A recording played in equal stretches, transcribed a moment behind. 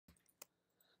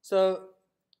So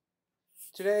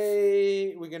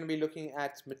today we're going to be looking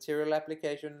at material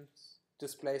applications,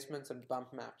 displacements, and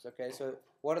bump maps. Okay, so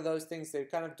what are those things? They're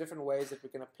kind of different ways that we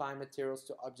can apply materials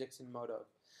to objects in Modo.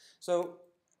 So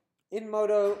in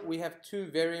Modo, we have two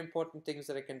very important things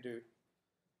that it can do.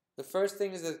 The first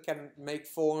thing is that it can make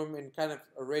form in kind of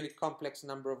a really complex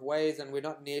number of ways, and we're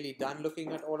not nearly done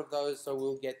looking at all of those, so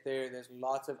we'll get there. There's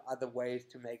lots of other ways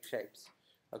to make shapes.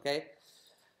 Okay.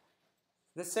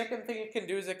 The second thing it can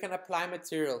do is it can apply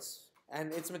materials,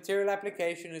 and its material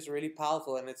application is really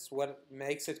powerful, and it's what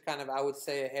makes it kind of, I would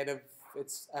say, ahead of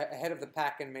the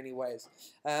pack in many ways.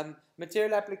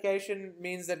 Material application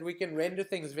means that we can render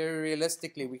things very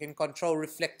realistically. We can control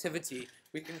reflectivity.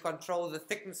 We can control the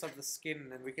thickness of the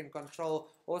skin, and we can control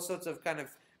all sorts of kind of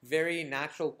very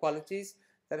natural qualities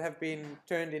that have been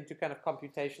turned into kind of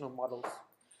computational models.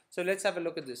 So let's have a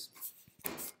look at this.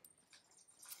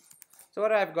 So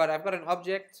what I've got an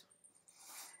object.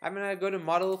 I'm going to go to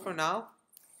model for now.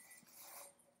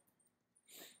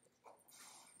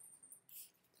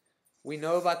 We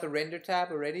know about the render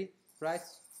tab already, right?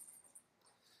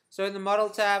 So in the model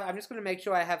tab, I'm just going to make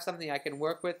sure I have something I can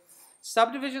work with.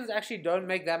 Subdivisions actually don't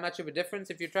make that much of a difference.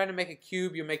 If you're trying to make a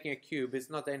cube, you're making a cube. It's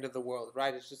not the end of the world,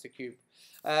 right? It's just a cube.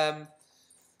 But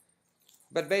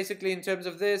basically, in terms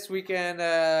of this, we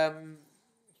can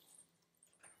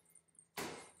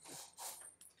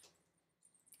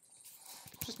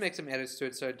just make some edits to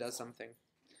it so it does something.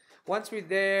 Once we're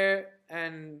there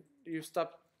and you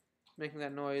stop making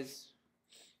that noise,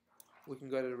 we can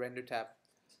go to the render tab.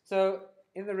 So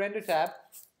in the render tab,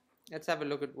 let's have a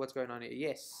look at what's going on here.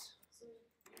 Yes. So you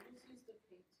just use the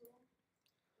paint tool,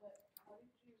 but how did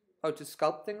you... Oh, to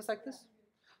sculpt things like this?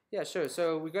 Yeah, sure.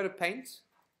 So we go to paint.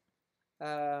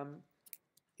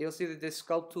 You'll see that there's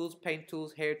sculpt tools, paint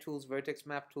tools, hair tools, vertex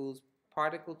map tools,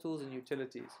 particle tools, and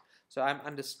utilities. So I'm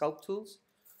under sculpt tools.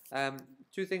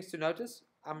 Two things to notice.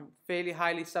 I'm fairly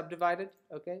highly subdivided,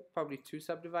 okay, probably too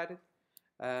subdivided.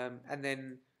 And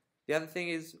then the other thing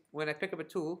is when I pick up a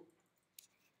tool,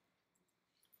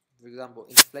 for example,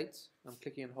 inflate, I'm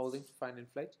clicking and holding to find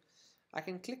inflate. I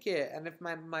can click here, and if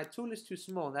my tool is too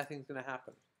small, nothing's going to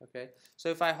happen, okay? So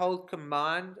if I hold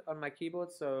command on my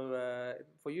keyboard, so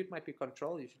for you it might be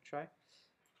control, you should try.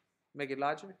 Make it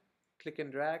larger, click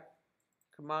and drag,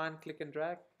 command, click and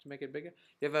drag to make it bigger.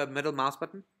 You have a middle mouse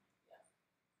button?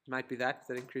 Might be that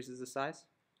increases the size.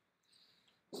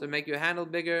 So make your handle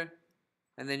bigger,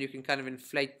 and then you can kind of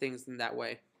inflate things in that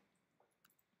way.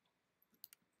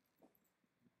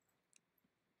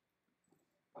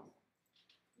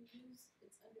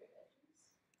 It's under edges?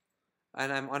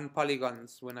 And I'm on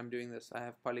polygons when I'm doing this. I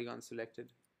have polygons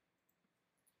selected.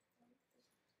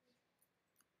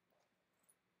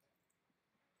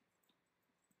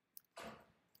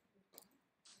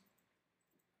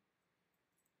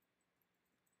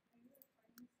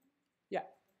 Yeah.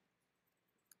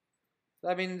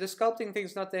 I mean, the sculpting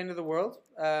thing's not the end of the world.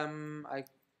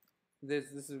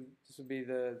 This would be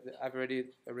I've already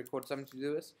recorded something to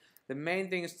do this. The main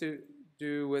thing is to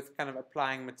do with kind of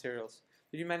applying materials.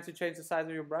 Did you manage to change the size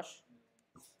of your brush?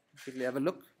 Quickly have a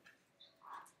look.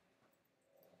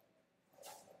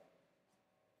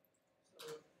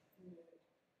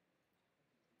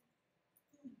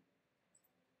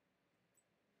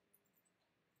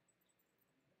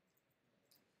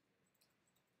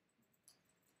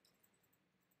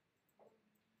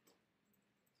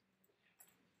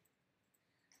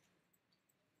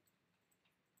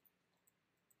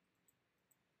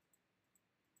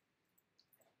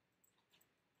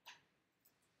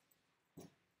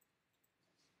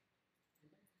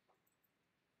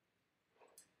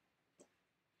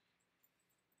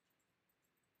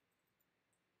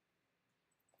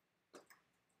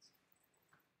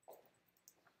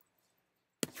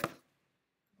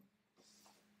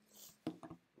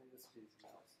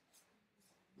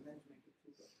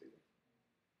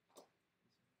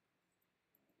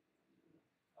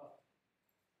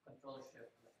 Control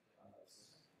shift.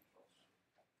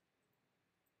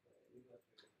 You go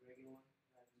to the regular one,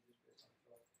 rather than just press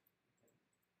control.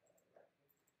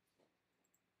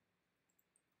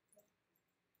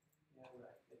 Yeah,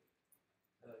 right click.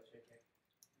 Check it.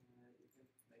 You can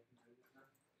make it do this now.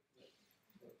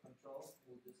 So control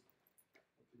will do that.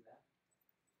 If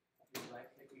you right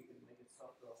click, you can make it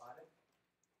softer or harder.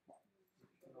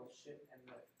 Control shift and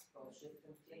control shift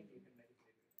and click, you can make it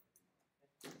bigger.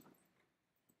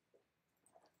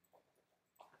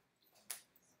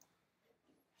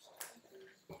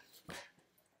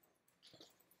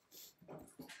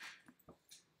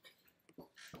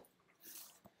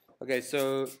 Okay,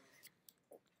 so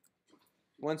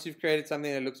once you've created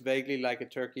something that looks vaguely like a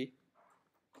turkey,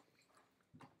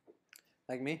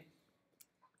 Like me?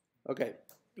 Okay.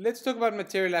 Let's talk about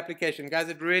material application. Guys,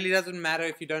 it really doesn't matter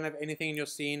if you don't have anything in your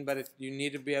scene, but if you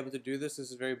need to be able to do this.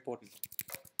 This is very important.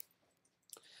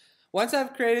 Once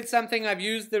I've created something, I've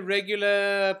used the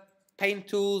regular paint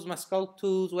tools, my sculpt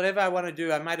tools, whatever I want to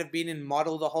do. I might have been in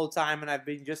model the whole time and I've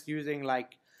been just using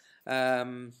like,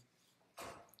 I've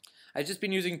just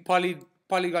been using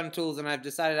polygon tools and I've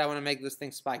decided I want to make this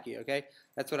thing spiky, okay?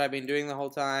 That's what I've been doing the whole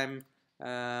time.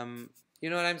 You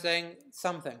know what I'm saying?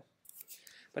 Something.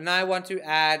 But now I want to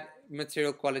add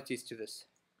material qualities to this.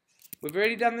 We've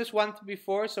already done this once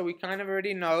before, so we kind of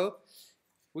already know.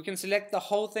 We can select the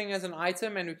whole thing as an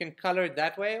item and we can color it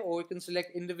that way, or we can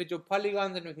select individual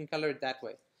polygons and we can color it that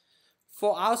way.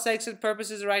 For our sakes and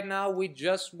purposes right now, we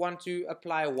just want to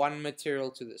apply one material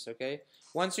to this, okay?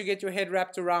 Once you get your head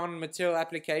wrapped around material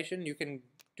application, you can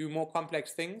do more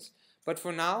complex things. But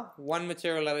for now, one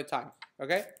material at a time,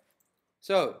 okay?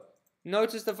 So,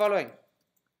 notice the following.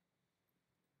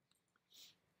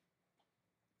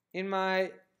 In my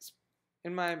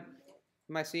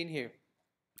scene here,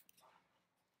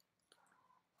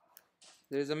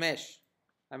 there's a mesh.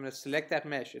 I'm going to select that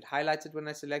mesh. It highlights it when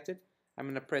I select it. I'm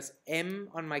going to press M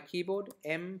on my keyboard,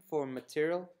 M for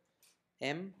material,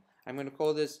 M. I'm going to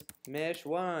call this mesh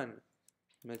 1,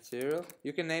 material.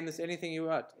 You can name this anything you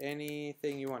want,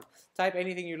 Type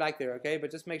anything you like there, okay? But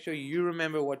just make sure you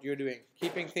remember what you're doing.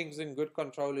 Keeping things in good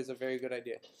control is a very good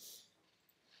idea.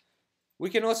 We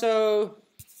can also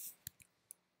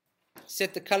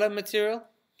set the color material.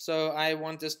 So I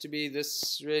want this to be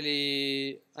this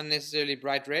really unnecessarily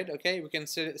bright red, okay? We can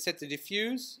set the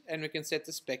diffuse and we can set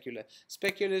the specular.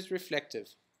 Specular is reflective.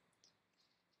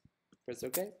 Press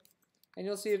OK. And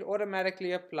you'll see it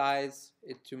automatically applies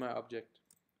it to my object.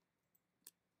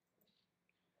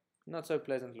 Not so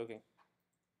pleasant looking.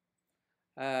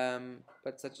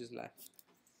 But such is life.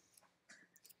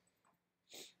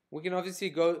 We can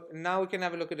obviously go, now we can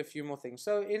have a look at a few more things.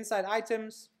 So inside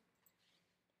items,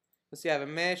 you'll see I have a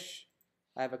mesh,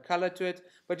 I have a color to it,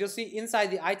 but you'll see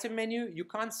inside the item menu, you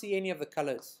can't see any of the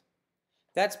colors.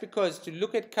 That's because to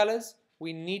look at colors,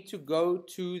 we need to go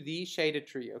to the shader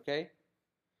tree, okay?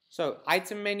 So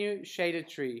item menu, shader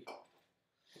tree.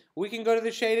 We can go to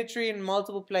the shader tree in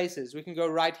multiple places. We can go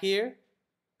right here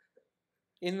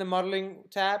in the modeling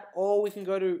tab, or we can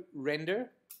go to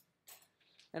render.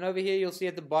 And over here, you'll see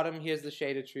at the bottom, here's the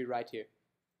shader tree right here,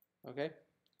 okay?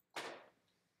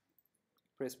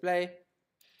 Press play,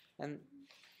 and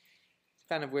it's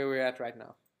kind of where we're at right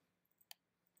now.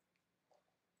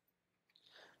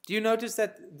 Do you notice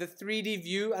that the 3D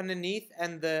view underneath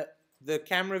and the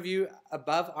camera view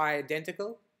above are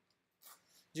identical?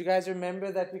 Do you guys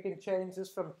remember that we can change this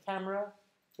from camera?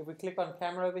 If we click on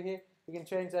camera over here, we can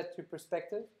change that to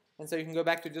perspective. And so you can go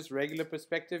back to just regular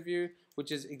perspective view,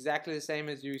 which is exactly the same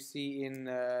as you see in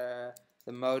the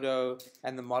Modo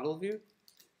and the model view.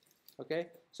 Okay,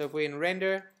 so if we're in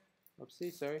render,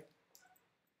 oopsie, sorry.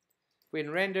 If we're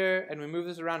in render and we move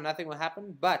this around, nothing will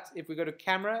happen. But if we go to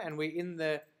camera and we're in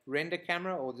the render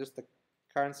camera or just the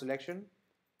current selection,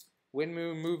 when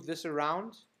we move this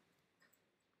around,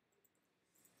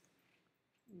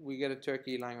 we get a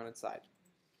turkey lying on its side.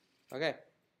 Okay,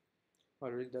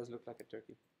 well, it really does look like a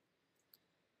turkey.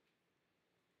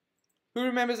 Who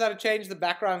remembers how to change the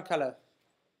background color?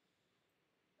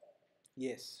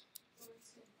 Yes.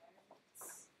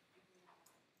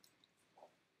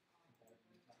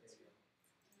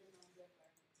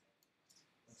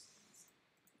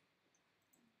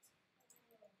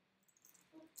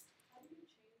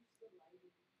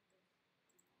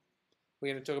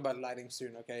 We're going to talk about lighting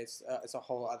soon, okay? It's a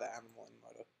whole other animal in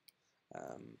Modo.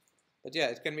 But yeah,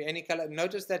 it can be any color.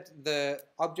 Notice that the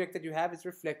object that you have is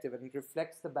reflective and it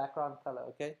reflects the background color,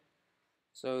 okay?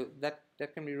 So that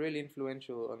can be really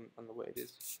influential on the way it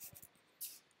is.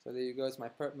 So there you go, it's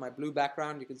my blue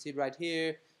background. You can see it right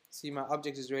here. See my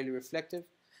object is really reflective.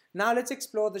 Now let's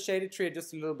explore the shaded tree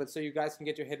just a little bit so you guys can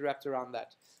get your head wrapped around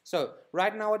that. So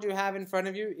right now what you have in front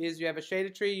of you is you have a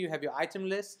shaded tree, you have your item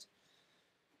list.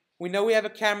 We know we have a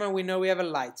camera, we know we have a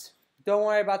light. Don't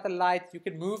worry about the light, you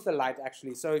can move the light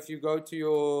actually. So if you go to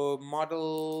your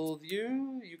model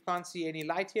view, you can't see any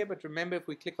light here, but remember if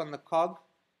we click on the cog,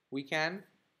 we can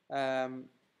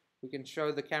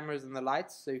show the cameras and the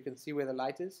lights so you can see where the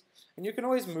light is. And you can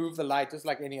always move the light just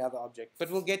like any other object. But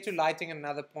we'll get to lighting at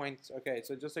another point. Okay,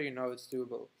 so just so you know it's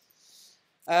doable.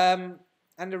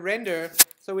 Under render,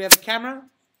 so we have a camera.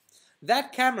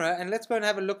 That camera, and let's go and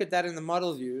have a look at that in the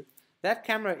model view. That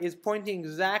camera is pointing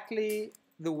exactly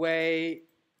the way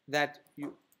that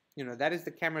that is the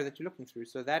camera that you're looking through.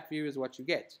 So that view is what you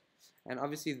get. And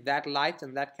obviously that light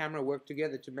and that camera work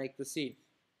together to make the scene.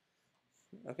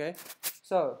 Okay,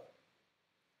 so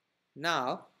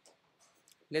now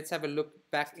let's have a look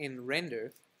back in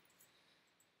render.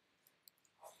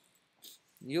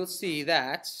 You'll see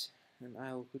that, and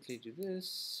I will quickly do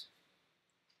this.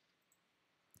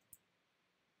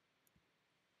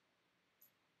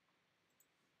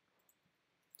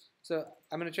 So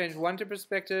I'm going to change 1 to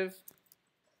perspective.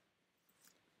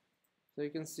 So you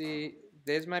can see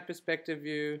there's my perspective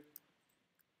view.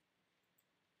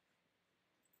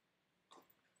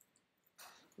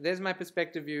 There's my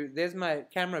perspective view. There's my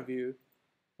camera view.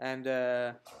 And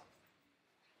there's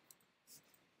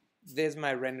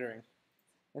my rendering.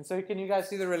 And so can you guys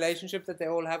see the relationship that they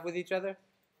all have with each other?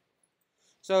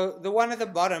 So the one at the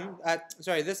bottom,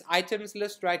 this items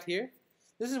list right here,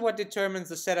 this is what determines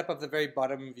the setup of the very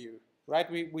bottom view,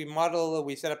 right? We model,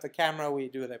 we set up the camera, we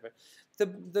do whatever.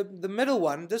 The middle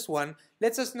one, this one,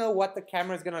 lets us know what the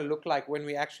camera is going to look like when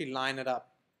we actually line it up,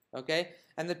 okay?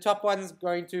 And the top one's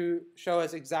going to show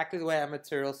us exactly the way our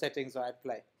material settings are at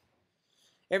play.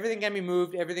 Everything can be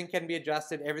moved, everything can be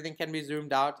adjusted, everything can be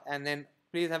zoomed out, and then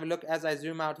please have a look as I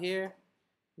zoom out here.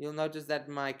 You'll notice that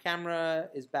my camera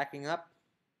is backing up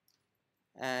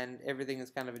and everything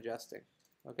is kind of adjusting,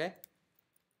 okay?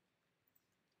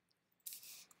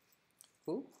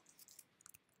 Cool.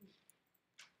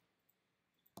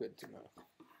 Good to know.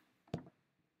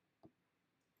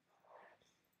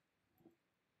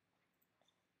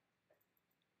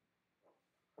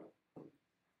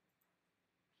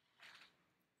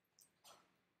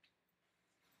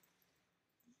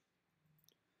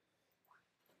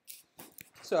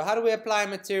 So how do we apply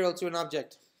material to an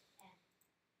object?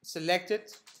 Select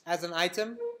it as an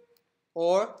item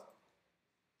or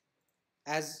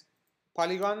as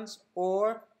polygons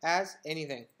or as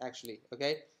anything actually,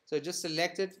 okay? So just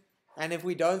select it, and if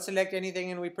we don't select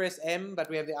anything and we press M but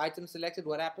we have the item selected,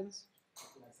 what happens?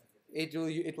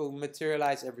 It will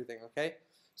materialize everything, okay?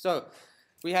 So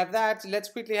we have that. Let's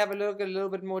quickly have a look at a little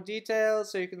bit more detail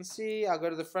so you can see. I'll go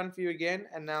to the front view again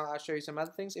and now I'll show you some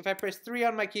other things. If I press 3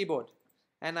 on my keyboard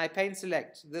and I paint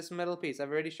select this middle piece,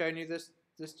 I've already shown you this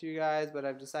to you guys, but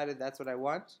I've decided that's what I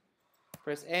want.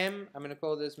 Press M. I'm going to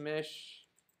call this mesh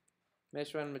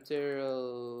 1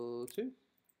 material 2.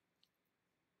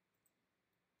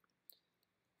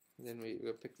 And then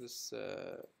we'll pick this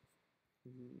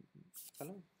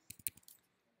color.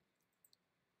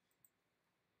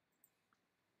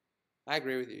 I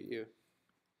agree with you.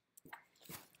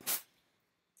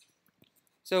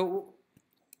 So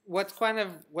what's kind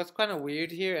of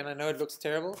weird here, and I know it looks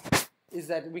terrible, is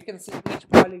that we can see each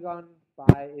polygon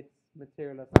by its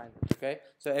material assignment. Okay,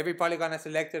 so every polygon I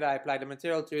selected, I applied a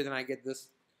material to, then I get this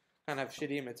kind of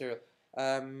shitty material.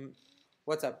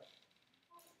 What's up?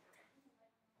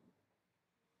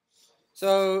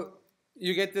 So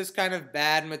you get this kind of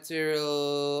bad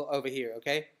material over here.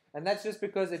 Okay, and that's just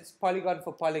because it's polygon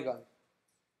for polygon,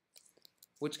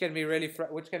 which can be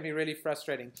really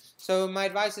frustrating. So my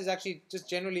advice is actually just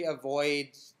generally avoid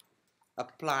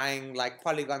applying like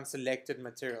polygon selected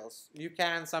materials. You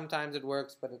can, sometimes it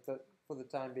works, but for the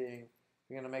time being,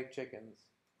 you're gonna make chickens.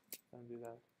 Don't do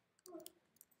that.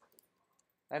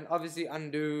 And obviously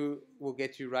undo will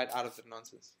get you right out of the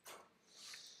nonsense.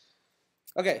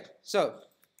 Okay, so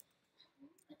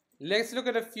let's look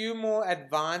at a few more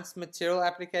advanced material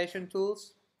application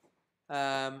tools.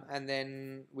 And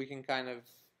then we can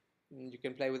you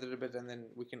can play with it a bit and then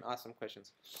we can ask some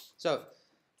questions. So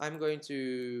I'm going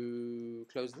to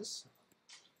close this.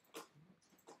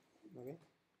 Okay.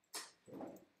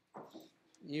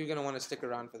 You're going to want to stick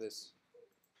around for this.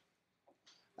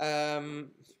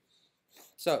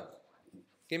 So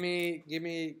give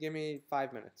me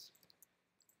 5 minutes.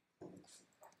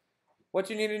 What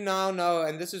you need to now know,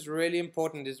 and this is really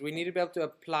important, is we need to be able to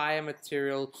apply a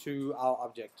material to our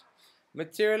object.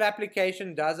 Material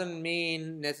application doesn't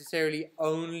mean necessarily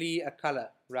only a color,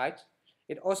 right?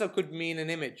 It also could mean an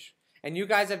image. And you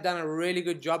guys have done a really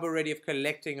good job already of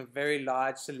collecting a very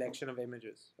large selection of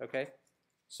images, okay?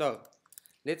 So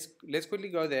let's quickly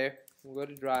go there. We'll go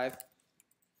to Drive.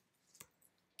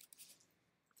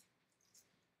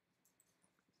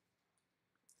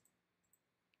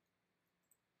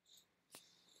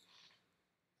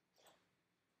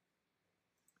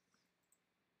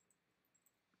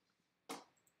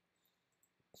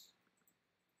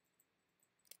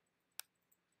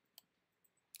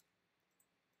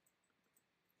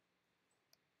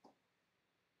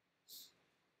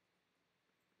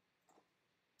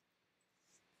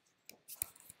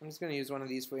 I'm just going to use one of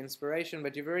these for inspiration,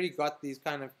 but you've already got these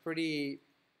kind of pretty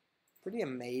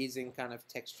amazing kind of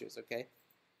textures, okay?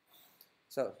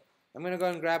 So I'm going to go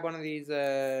and grab one of these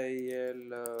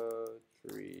yellow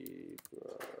tree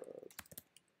brush.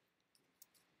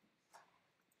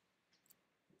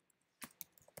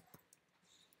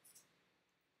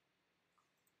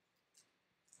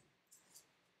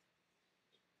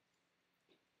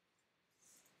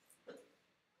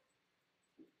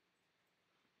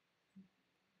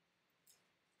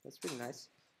 That's pretty nice.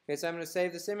 Okay, so I'm going to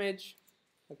save this image.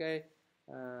 Okay,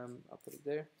 I'll put it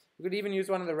there. You could even use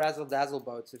one of the razzle dazzle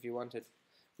boats if you wanted.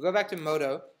 We'll go back to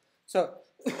Modo. So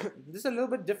this is a little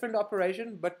bit different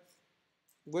operation, but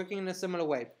working in a similar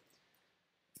way.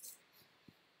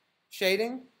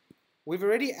 Shading. We've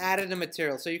already added a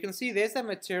material. So you can see there's that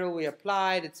material we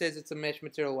applied. It says it's a mesh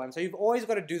material 1. So you've always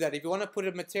got to do that. If you want to put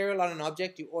a material on an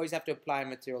object, you always have to apply a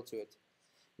material to it.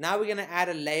 Now we're going to add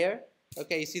a layer.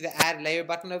 Okay, you see the add layer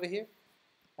button over here?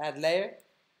 Add layer.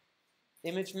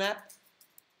 Image map.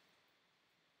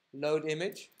 Load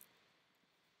image.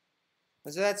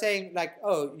 And so that's saying like,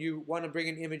 oh, you want to bring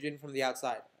an image in from the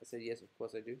outside. I said, yes, of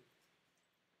course I do.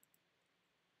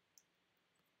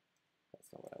 That's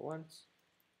not what I want.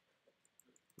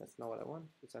 That's not what I want.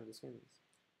 It's under skins.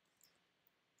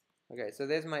 Okay, so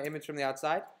there's my image from the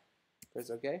outside. Press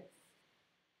OK.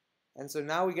 And so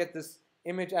now we get this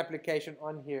image application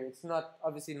on here. It's not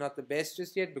obviously not the best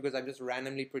just yet because I'm just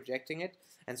randomly projecting it.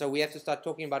 And so we have to start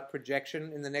talking about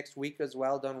projection in the next week as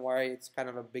well. Don't worry, it's kind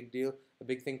of a big deal, a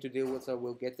big thing to deal with, so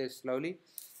we'll get there slowly.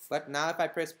 But now if I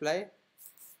press play,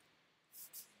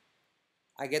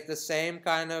 I get the same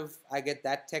kind of, I get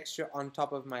that texture on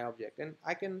top of my object. And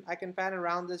I can pan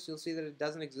around this. You'll see that it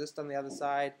doesn't exist on the other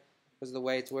side because of the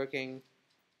way it's working.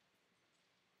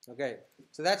 Okay,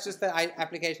 so that's just the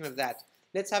application of that.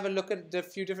 Let's have a look at the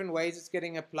few different ways it's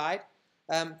getting applied.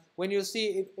 When you'll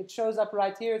see, it shows up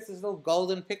right here. It's this little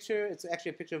golden picture. It's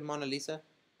actually a picture of Mona Lisa.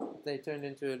 They turned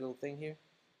into a little thing here.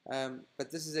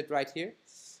 But this is it right here.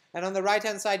 And on the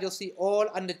right-hand side, you'll see all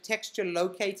under Texture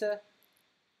Locator.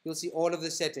 You'll see all of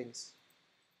the settings.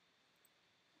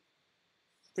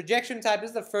 Projection type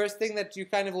is the first thing that you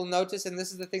kind of will notice, and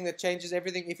this is the thing that changes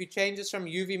everything. If you change this from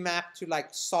UV map to like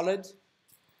solid,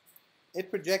 it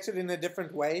projects it in a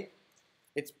different way.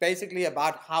 It's basically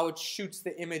about how it shoots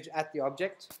the image at the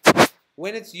object.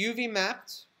 When it's UV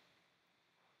mapped,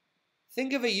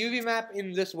 think of a UV map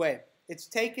in this way. It's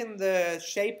taken the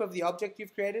shape of the object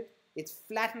you've created, it's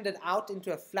flattened it out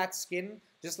into a flat skin,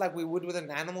 just like we would with an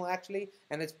animal actually,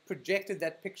 and it's projected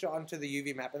that picture onto the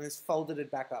UV map and it's folded it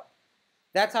back up.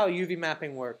 That's how UV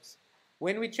mapping works.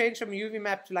 When we change from UV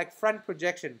map to like front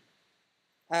projection,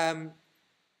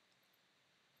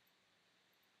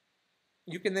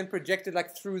 you can then project it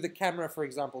like through the camera, for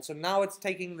example. So now it's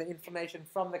taking the information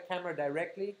from the camera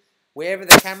directly, wherever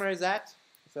the camera is at.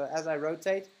 So as I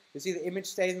rotate, you see the image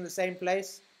stays in the same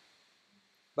place,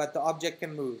 but the object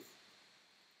can move.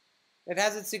 It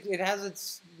has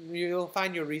its, you'll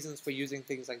find your reasons for using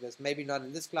things like this. Maybe not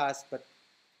in this class, but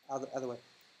other way.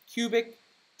 Cubic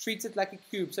treats it like a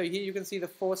cube. So here you can see the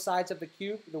 4 sides of the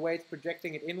cube, the way it's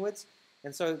projecting it inwards.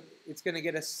 And so it's going to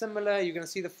get a similar, you're going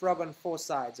to see the frog on 4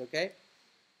 sides, okay?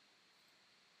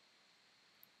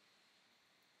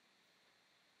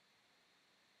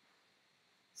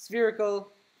 Spherical,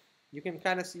 you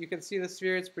can see the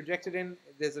sphere it's projected in.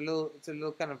 It's a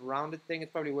little kind of rounded thing.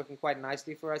 It's probably working quite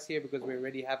nicely for us here because we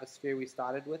already have a sphere we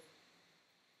started with.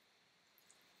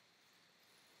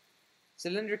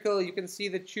 Cylindrical, you can see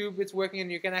the tube it's working in.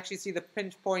 You can actually see the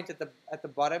pinch point at the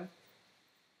bottom.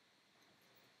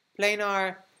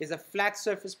 Planar is a flat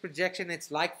surface projection.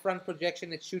 It's like front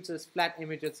projection. It shoots a flat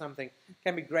image at something. It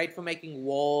can be great for making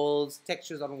walls,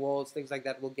 textures on walls, things like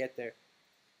that. We'll get there.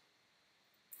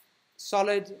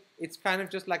 Solid, it's kind of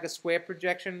just like a square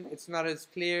projection. It's not as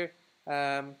clear.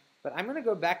 But I'm going to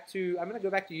go back to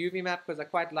UV map because I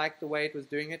quite like the way it was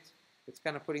doing it. It's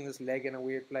kind of putting this leg in a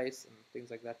weird place and things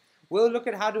like that. We'll look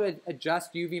at how to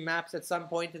adjust UV maps at some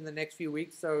point in the next few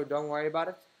weeks, so don't worry about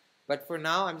it. But for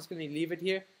now, I'm just going to leave it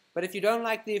here. But if you don't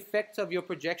like the effects of your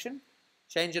projection,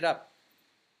 change it up.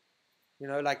 You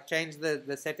know, like change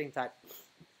the setting type.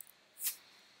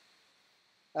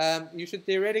 You should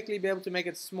theoretically be able to make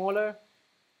it smaller,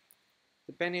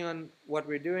 depending on what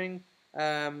we're doing.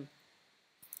 Okay,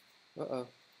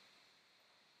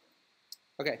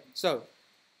 so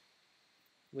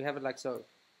we have it like so.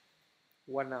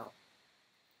 What now?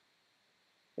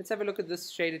 Let's have a look at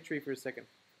this shaded tree for a second.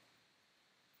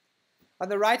 On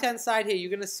the right-hand side here,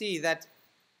 you're going to see that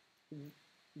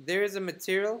there is a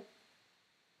material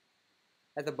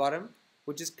at the bottom,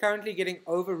 which is currently getting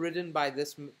overridden by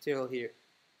this material here.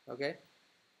 Okay?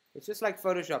 It's just like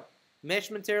Photoshop.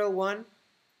 Mesh material 1,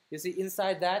 you see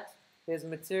inside that, there's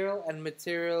material and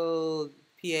material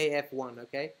PAF1,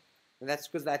 okay? And that's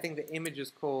because I think the image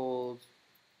is called...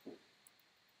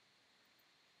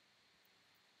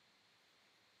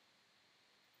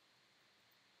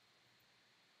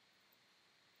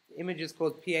 image is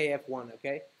called PAF1,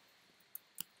 okay?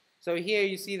 So here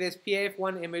you see there's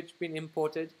PAF1 image being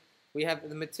imported. We have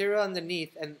the material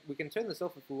underneath, and we can turn this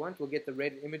off if we want. We'll get the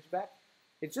red image back.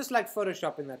 It's just like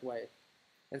Photoshop in that way.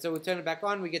 And so we'll turn it back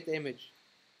on, we get the image.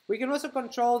 We can also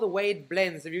control the way it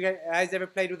blends. Have you guys ever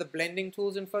played with the blending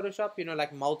tools in Photoshop? You know,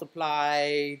 like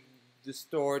multiply,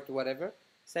 distort, whatever.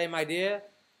 Same idea.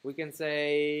 We can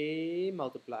say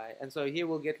multiply. And so here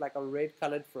we'll get like a red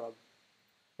colored frog.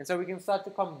 And so we can start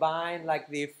to combine like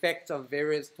the effects of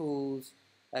various tools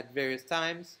at various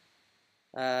times.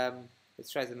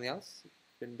 Let's try something else. You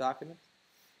can darken it.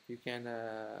 You can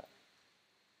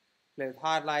play with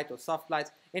hard light or soft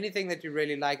lights. Anything that you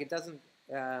really like. It doesn't,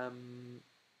 yeah,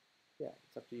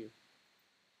 it's up to you.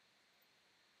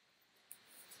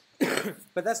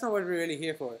 But that's not what we're really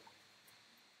here for.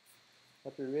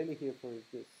 What we're really here for is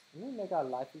this. I'm going to make our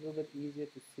life a little bit easier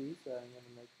to see, so I'm going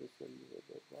to make this a little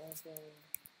bit larger.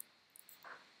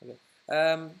 Okay.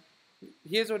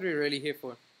 Here's what we're really here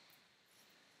for.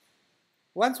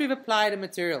 Once we've applied a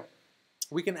material,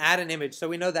 we can add an image, so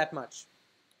we know that much.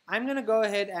 I'm going to go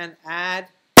ahead and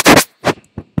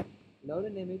load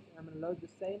an image. I'm going to load the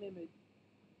same image.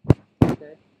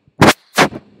 Okay.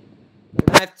 And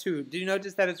I have two. Do you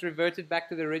notice that it's reverted back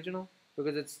to the original?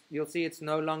 Because you'll see it's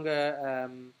no longer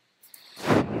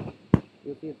under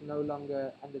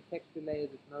texture layers.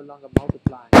 It's no longer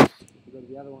multiplying. If you go to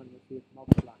the other one, you'll see it's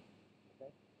multiplying.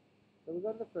 Okay. So we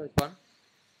go to the first one.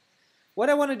 What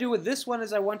I want to do with this one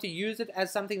is I want to use it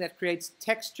as something that creates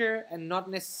texture and not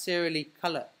necessarily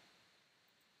color.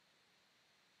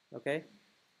 Okay.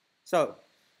 So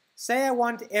say I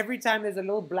want every time there's a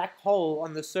little black hole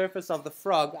on the surface of the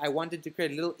frog, I want it to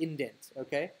create a little indent.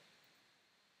 Okay.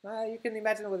 You can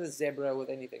imagine it with a zebra, with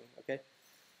anything, okay?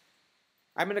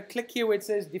 I'm going to click here where it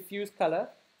says diffuse color,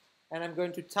 and I'm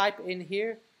going to type in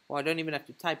here, well, I don't even have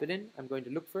to type it in, I'm going to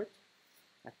look for it.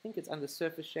 I think it's under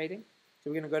surface shading.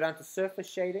 So we're going to go down to surface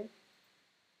shading,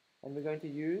 and we're going to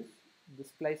use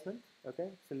displacement, okay?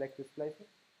 Select displacement.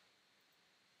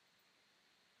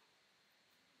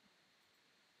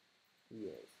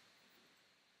 Yes.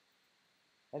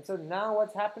 And so now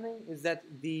what's happening is that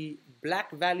the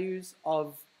black values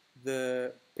of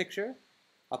the picture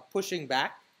are pushing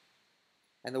back,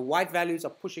 and the white values are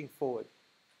pushing forward.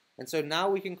 And so now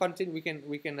we can continue. We can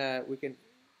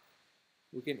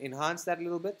enhance that a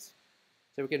little bit.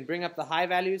 So we can bring up the high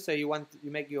values. So you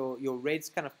make your reds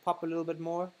kind of pop a little bit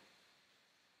more,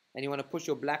 and you want to push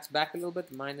your blacks back a little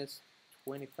bit. Minus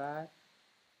 25.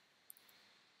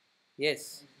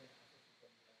 Yes.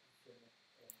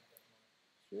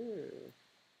 Sure.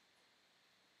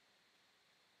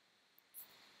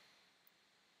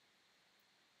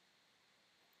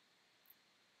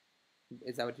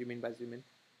 Is that what you mean by zoom in?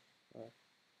 All right.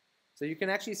 So you can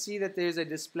actually see that there's a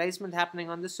displacement happening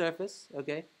on the surface,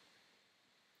 okay?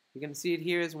 You can see it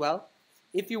here as well.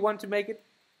 If you want to make it,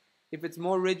 if it's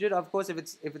more rigid, of course, if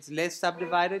it's less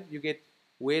subdivided, you get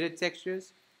weighted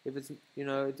textures. If it's, you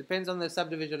know, it depends on the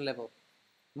subdivision level.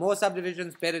 More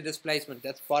subdivisions, better displacement.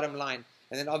 That's bottom line.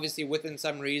 And then obviously within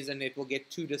some reason it will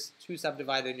get too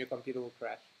subdivided and your computer will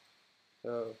crash.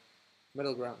 So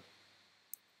middle ground.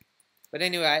 But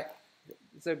anyway,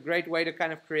 it's a great way to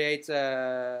kind of create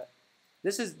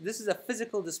this is a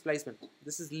physical displacement.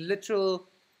 This is literal.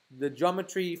 The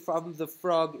geometry from the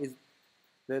frog is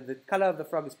the color of the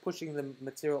frog is pushing the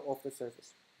material off the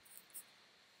surface.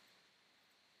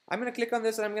 I'm going to click on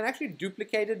this and I'm going to actually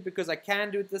duplicate it because I can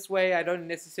do it this way. I don't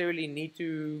necessarily need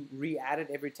to re-add it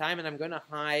every time, and I'm going to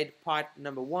hide part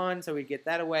number 1 so we get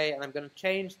that away, and I'm going to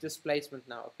change displacement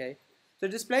now, okay? So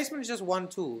displacement is just one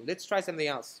tool. Let's try something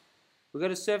else. We go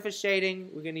to surface shading.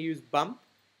 We're going to use bump,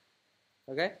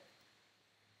 okay?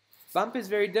 Bump is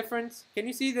very different. Can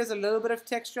you see there's a little bit of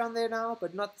texture on there now,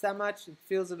 but not that much. It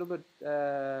feels a little bit,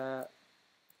 I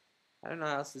don't know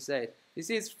how else to say it. You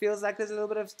see, it feels like there's a little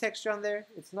bit of texture on there.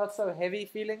 It's not so heavy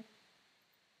feeling.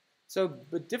 So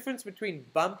the difference between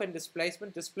bump and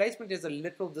displacement is a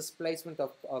literal displacement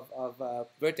of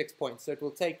vertex points. So it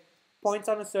will take points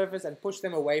on a surface and push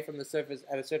them away from the surface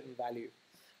at a certain value.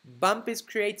 Bump is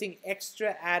creating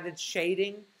extra added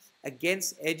shading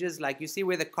against edges, like you see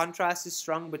where the contrast is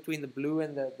strong between the blue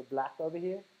and the black over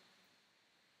here.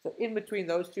 So in between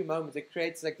those two moments, it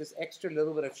creates like this extra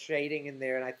little bit of shading in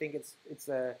there, and I think it's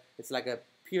like a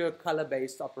pure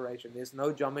color-based operation. There's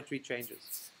no geometry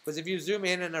changes. Because if you zoom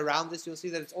in and around this, you'll see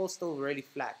that it's all still really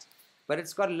flat. But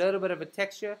it's got a little bit of a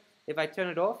texture. If I turn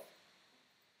it off,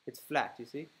 it's flat, you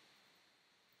see?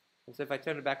 And so if I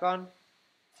turn it back on,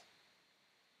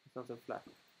 it's not so flat.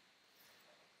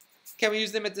 Can we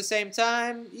use them at the same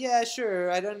time? Yeah,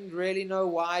 sure. I don't really know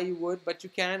why you would, but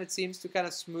you can. It seems to kind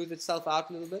of smooth itself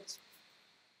out a little bit.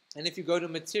 And if you go to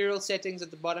material settings at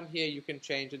the bottom here, you can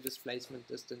change the displacement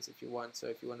distance if you want. So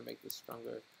if you want to make this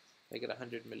stronger, make it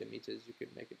 100 millimeters, you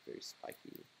could make it very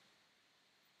spiky.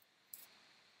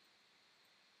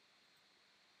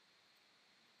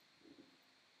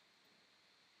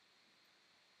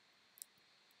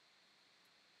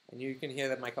 And you can hear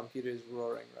that my computer is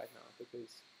roaring right now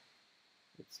because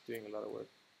it's doing a lot of work.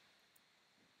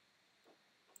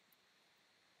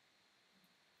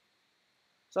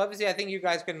 So obviously I think you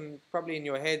guys can probably in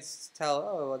your heads tell,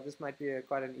 oh, well, this might be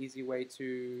quite an easy way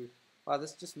to, well,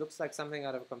 this just looks like something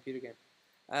out of a computer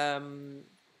game.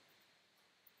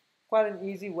 Quite an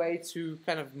easy way to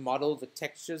kind of model the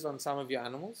textures on some of your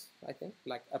animals, I think.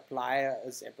 Like apply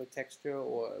a zebra texture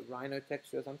or a rhino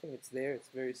texture or something. It's there. It's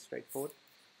very straightforward.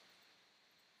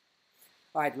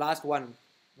 All right, last one.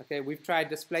 Okay, we've tried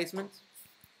displacement.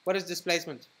 What is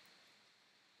displacement?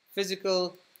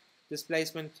 Physical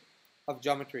displacement of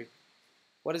geometry.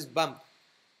 What is bump?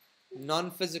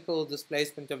 Non-physical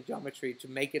displacement of geometry to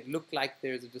make it look like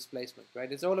there's a displacement, right?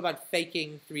 It's all about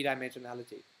faking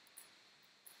three-dimensionality.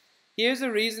 Here's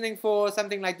the reasoning for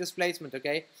something like displacement,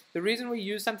 okay? The reason we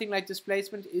use something like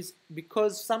displacement is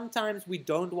because sometimes we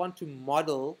don't want to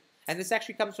model, and this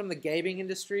actually comes from the gaming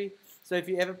industry. So if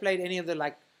you ever played any of the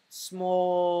like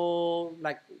small,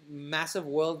 like massive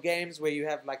world games where you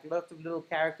have like lots of little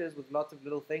characters with lots of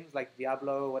little things like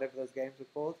Diablo or whatever those games are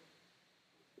called,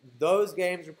 those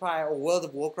games require, or World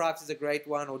of Warcraft is a great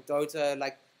one, or Dota,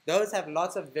 like those have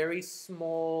lots of very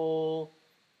small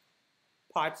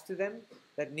parts to them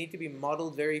that need to be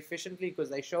modeled very efficiently because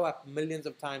they show up millions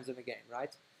of times in a game,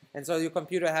 right? And so your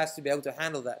computer has to be able to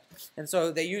handle that. And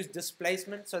so they use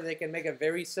displacement so they can make a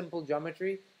very simple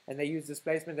geometry, and they use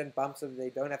displacement and bump so that they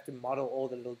don't have to model all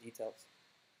the little details.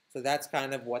 So that's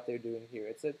kind of what they're doing here.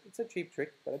 It's a cheap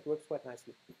trick, but it works quite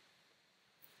nicely.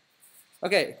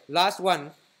 Okay, last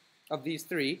one of these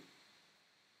three.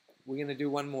 We're going to do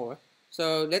one more.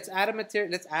 So let's add a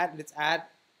material. Let's add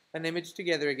an image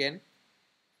together again.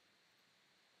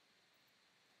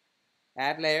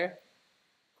 Add layer.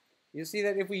 You'll see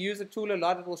that if we use the tool a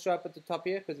lot, it will show up at the top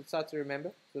here because it's hard to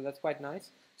remember. So that's quite nice.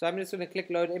 So I'm just going to click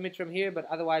load image from here, but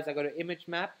otherwise I go to image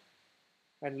map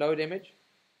and load image.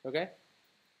 Okay.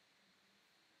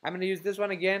 I'm going to use this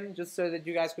one again just so that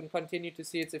you guys can continue to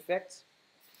see its effects.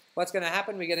 What's going to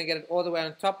happen? We're going to get it all the way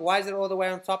on top. Why is it all the way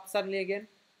on top suddenly again?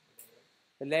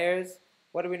 The layers.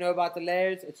 What do we know about the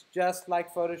layers? It's just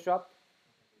like Photoshop.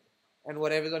 And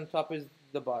whatever's on top is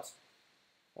the boss.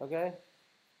 Okay?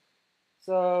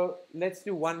 So let's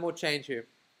do one more change here.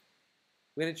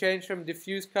 We're going to change from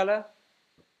diffuse color.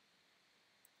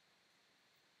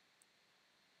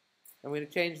 And we're going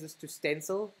to change this to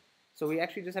stencil. So we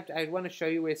actually just have to, I want to show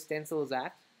you where stencil is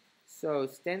at. So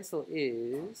stencil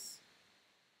is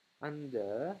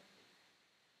under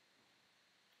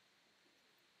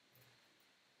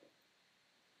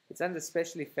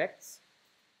special effects.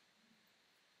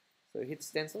 So hit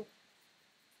stencil.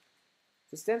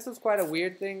 So stencil is quite a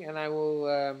weird thing, and I will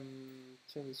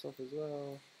turn this off as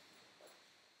well.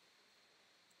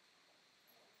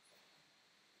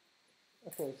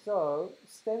 Okay, so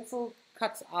stencil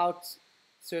cuts out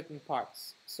certain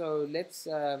parts. So let's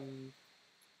do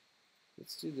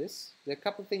this. There are a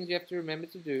couple of things you have to remember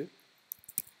to do.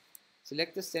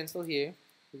 Select the stencil here.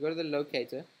 We go to the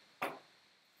locator.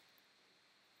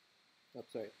 Oh,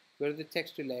 sorry. Go to the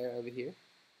texture layer over here.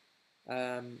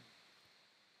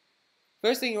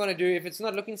 First thing you want to do, if it's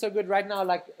not looking so good right now,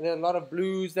 like there are a lot of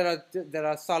blues that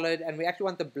are solid, and we actually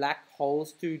want the black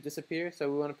holes to disappear.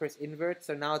 So we want to press invert.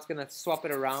 So now it's going to swap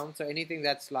it around. So anything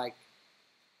that's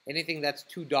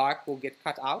too dark will get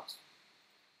cut out.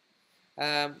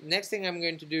 Next thing I'm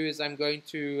going to do is I'm going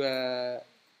to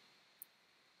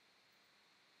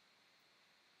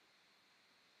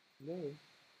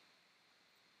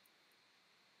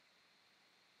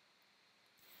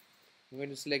I'm going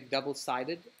to select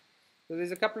double-sided. So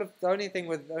there's a couple of, the only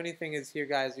thing is here,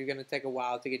 guys, you're going to take a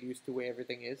while to get used to where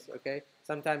everything is, okay?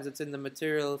 Sometimes it's in the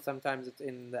material, sometimes it's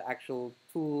in the actual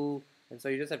tool, and so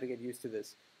you just have to get used to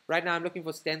this. Right now I'm looking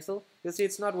for stencil. You'll see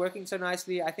it's not working so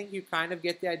nicely. I think you kind of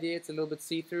get the idea. It's a little bit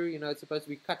see-through. You know, it's supposed to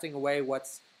be cutting away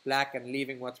what's black and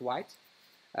leaving what's white.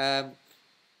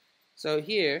 So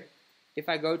here, if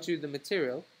I go to the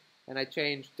material and I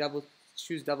choose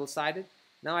double-sided,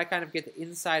 now I kind of get the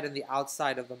inside and the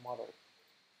outside of the model.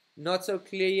 Not so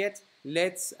clear yet.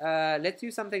 Let's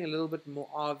do something a little bit more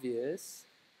obvious.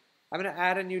 I'm going to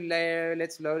add a new layer.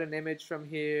 Let's load an image from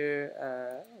here.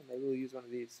 Maybe we'll use one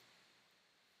of these.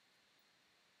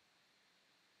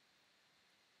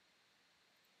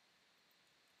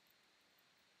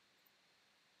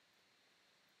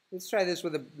 Let's try this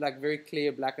with very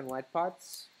clear black and white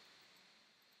parts.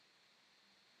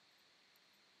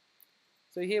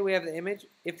 So here we have the image.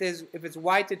 If it's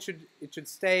white, it should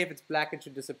stay. If it's black, it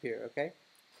should disappear. Okay.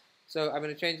 So I'm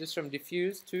going to change this from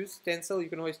diffuse to stencil. You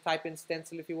can always type in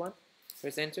stencil if you want.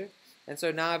 Press enter. And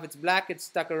so now if it's black, it's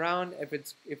stuck around. If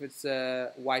it's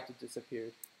white, it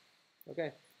disappeared.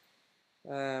 Okay.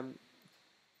 And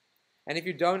if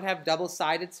you don't have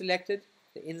double-sided selected,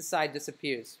 the inside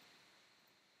disappears.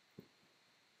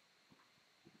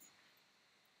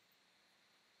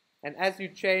 And as you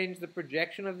change the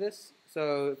projection of this,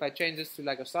 so if I change this to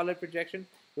like a solid projection,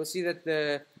 you'll see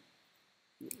that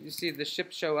you see the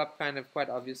ships show up kind of quite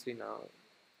obviously now.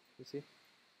 You see?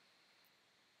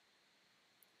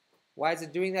 Why is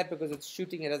it doing that? Because it's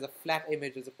shooting it as a flat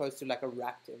image as opposed to like a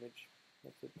wrapped image.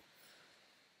 That's it.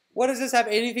 What does this have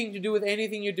anything to do with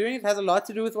anything you're doing? It has a lot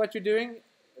to do with what you're doing.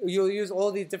 You'll use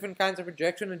all these different kinds of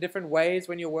projection in different ways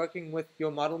when you're working with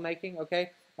your model making,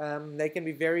 okay? They can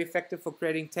be very effective for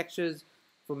creating textures,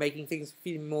 for making things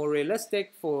feel more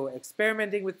realistic, for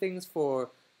experimenting with things, for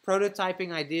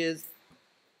prototyping ideas.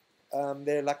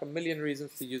 There are like a million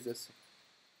reasons to use this.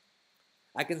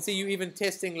 I can see you even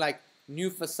testing like new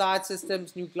facade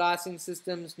systems, new glassing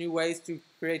systems, new ways to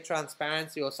create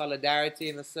transparency or solidarity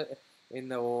in the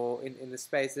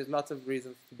space. There's lots of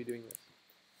reasons to be doing this.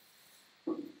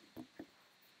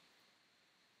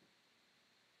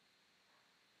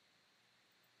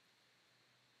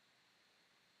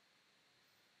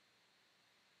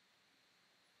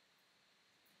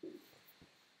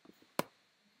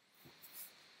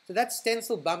 So that's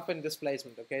stencil, bump, and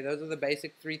displacement. Okay, those are the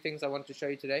basic three things I want to show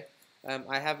you today.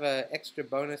 I have an extra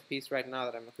bonus piece right now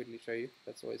that I'm going to quickly show you.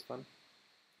 That's always fun.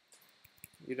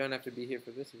 You don't have to be here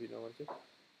for this if you don't want to.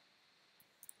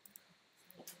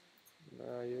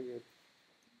 No, you're good.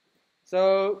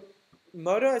 So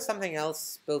Modo has something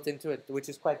else built into it, which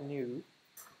is quite new.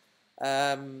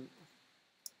 And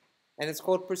it's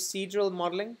called procedural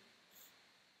modeling.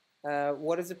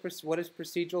 What is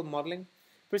procedural modeling?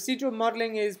 Procedural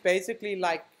modeling is basically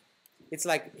like, it's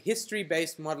like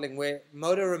history-based modeling where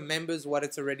Modo remembers what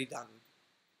it's already done.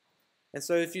 And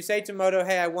so if you say to Modo,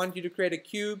 hey, I want you to create a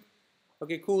cube.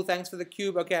 Okay, cool, thanks for the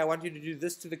cube. Okay, I want you to do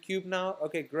this to the cube now.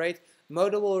 Okay, great.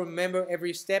 Modo will remember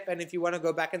every step, and if you want to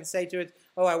go back and say to it,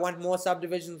 oh, I want more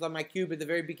subdivisions on my cube at the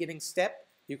very beginning step,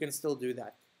 you can still do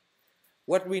that.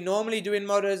 What we normally do in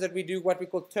Modo is that we do what we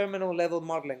call terminal level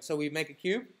modeling. So we make a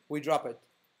cube, we drop it.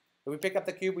 So we pick up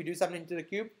the cube, we do something to the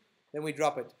cube, then we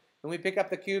drop it. Then we pick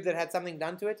up the cube that had something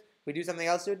done to it, we do something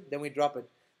else to it, then we drop it.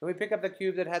 Then we pick up the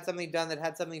cube that had something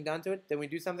done to it, then we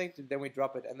do something, then we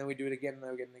drop it, and then we do it again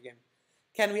and again and again.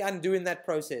 Can we undo in that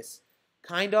process?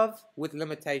 Kind of, with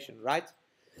limitation, right?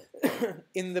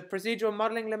 In the procedural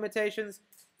modeling limitations,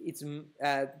 it's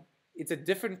a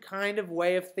different kind of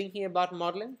way of thinking about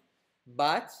modeling,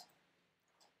 but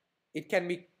it can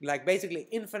be like basically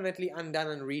infinitely undone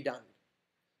and redone.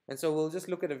 And so we'll just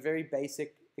look at a very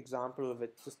basic example of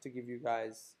it just to give you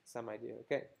guys some idea.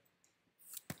 Okay.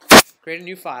 Create a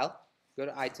new file. Go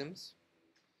to items.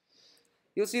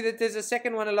 You'll see that there's a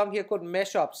second one along here called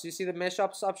mesh ops. You see the mesh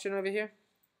ops option over here?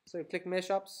 So click mesh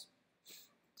ops.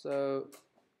 So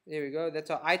here we go. That's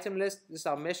our item list. This is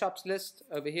our mesh ops list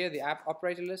over here, the app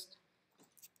operator list.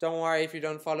 Don't worry if you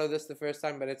don't follow this the first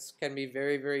time, but it can be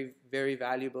very, very, very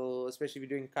valuable, especially if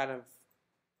you're doing kind of,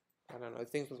 I don't know,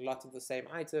 things with lots of the same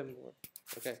item.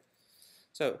 Okay.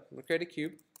 So I'm going to create a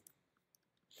cube.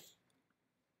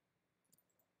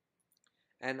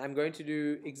 And I'm going to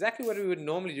do exactly what we would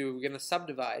normally do. We're going to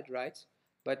subdivide, right?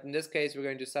 But in this case, we're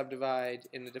going to subdivide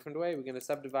in a different way. We're going to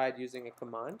subdivide using a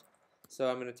command. So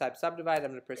I'm going to type subdivide.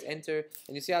 I'm going to press enter.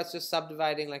 And you see how it's just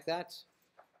subdividing like that?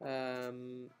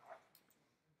 I'm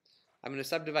going to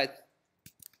subdivide,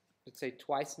 let's say,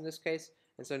 twice in this case.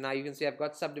 And so now you can see I've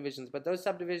got subdivisions. But those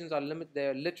subdivisions are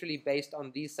they're literally based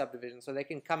on these subdivisions. So they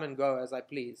can come and go as I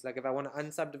please. Like if I want to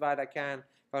unsubdivide, I can.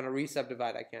 If I want to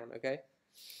re-subdivide, I can. Okay?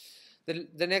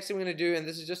 The next thing we're going to do, and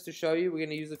this is just to show you, we're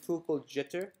going to use a tool called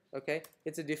jitter. Okay,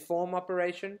 it's a deform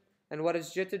operation, and what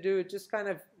does jitter do? It just kind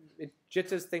of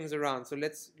jitters things around. So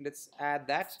let's add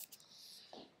that.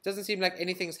 Doesn't seem like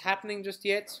anything's happening just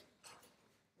yet,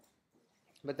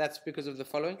 but that's because of the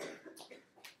following.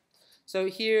 So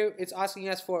here it's asking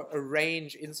us for a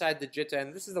range inside the jitter,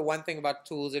 and this is the one thing about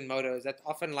tools in Modo is that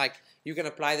often like you can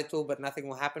apply the tool, but nothing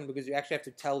will happen because you actually have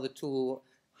to tell the tool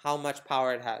how much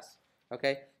power it has.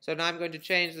 Okay, so now I'm going to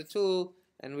change the tool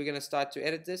and we're going to start to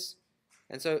edit this.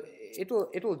 And so it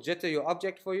will jitter your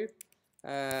object for you,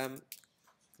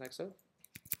 like so.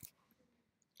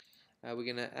 We're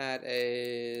going to add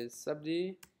a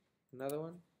sub-D, another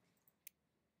one,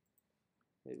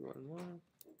 maybe one more.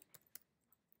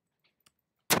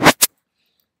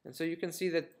 And so you can see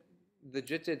that the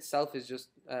jitter itself is just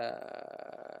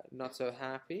not so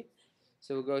happy.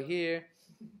 So we'll go here.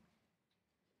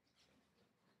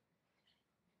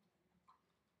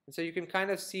 And so you can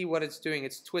kind of see what it's doing.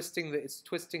 It's twisting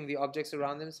the objects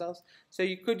around themselves. So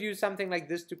you could use something like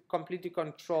this to completely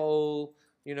control,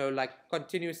 you know, like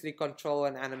continuously control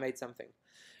and animate something.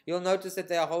 You'll notice that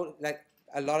there are like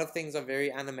a lot of things are very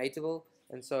animatable,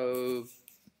 and so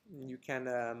you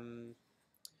can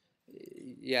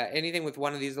yeah, anything with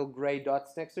one of these little gray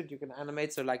dots next to it you can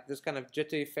animate. So like this kind of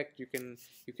jitter effect you can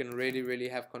really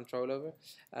have control over.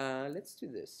 Let's do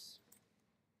this.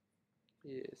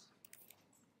 Yes.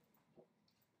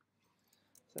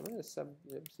 So I'm going to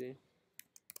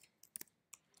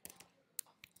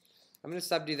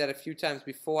subdivide that a few times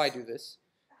before I do this.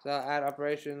 So I'll add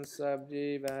operations,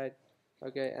 subdivide,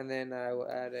 okay, and then I will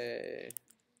add a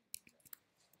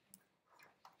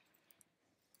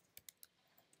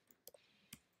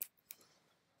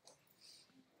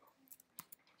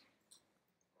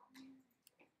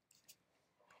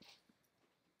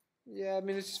yeah, I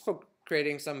mean it's just for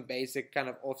creating some basic kind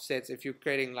of offsets. If you're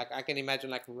creating like, I can imagine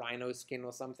like rhino skin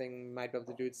or something, you might be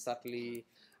able to do it subtly.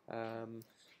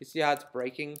 You see how it's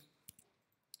breaking?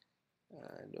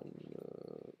 I don't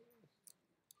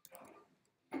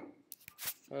know.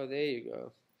 Oh, there you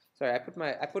go. Sorry,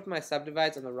 I put my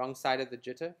subdivides on the wrong side of the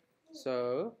jitter.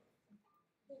 So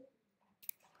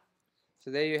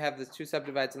there you have the two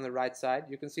subdivides on the right side.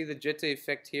 You can see the jitter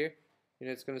effect here. You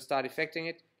know, it's going to start affecting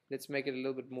it. Let's make it a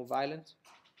little bit more violent.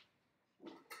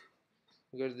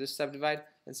 We go to this subdivide,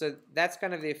 and so that's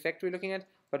kind of the effect we're looking at.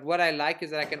 But what I like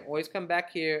is that I can always come back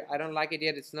here. I don't like it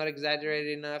yet. It's not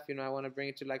exaggerated enough. You know, I want to bring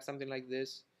it to like something like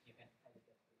this.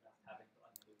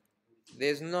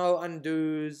 There's no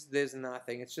undos. There's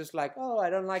nothing. It's just like, oh, I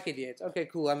don't like it yet. Okay,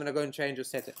 cool. I'm going to go and change a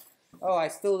setting. Oh, I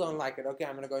still don't like it. Okay,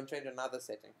 I'm going to go and change another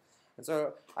setting. And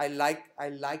so I like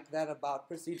that about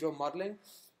procedural modeling.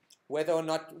 Whether or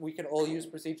not we can all use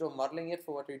procedural modeling it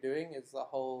for what we're doing is a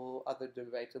whole other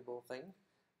debatable thing.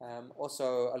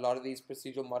 Also, a lot of these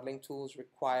procedural modeling tools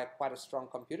require quite a strong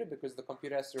computer because the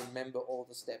computer has to remember all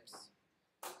the steps.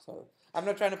 So I'm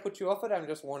not trying to put you off it. I'm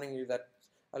just warning you that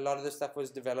a lot of this stuff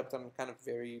was developed on kind of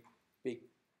very big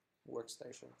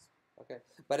workstations. Okay,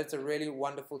 but it's a really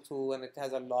wonderful tool and it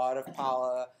has a lot of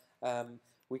power.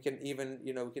 We can even,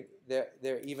 you know,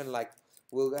 they're even like,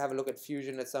 we'll have a look at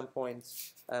fusion at some point,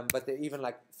 but they're even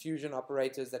like fusion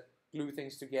operators that glue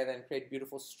things together and create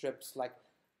beautiful strips like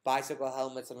bicycle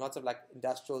helmets and lots of like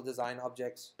industrial design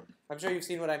objects. I'm sure you've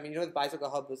seen what I mean. You know, the bicycle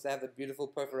helmets, they have the beautiful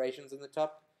perforations in the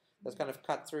top, those kind of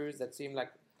cut throughs that seem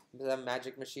like the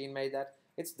magic machine made that.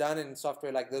 It's done in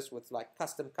software like this with like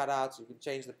custom cutouts. You can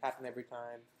change the pattern every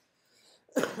time.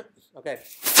 Okay,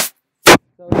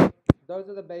 so those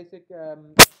are the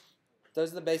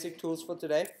basic tools for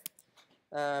today.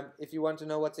 If you want to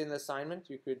know what's in the assignment,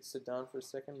 you could sit down for a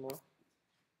second more.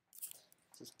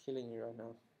 This is killing you right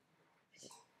now.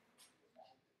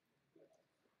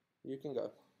 You can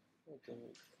go. Okay.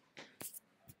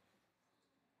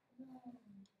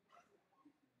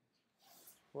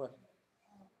 What?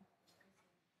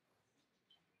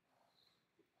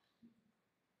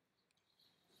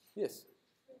 Yes.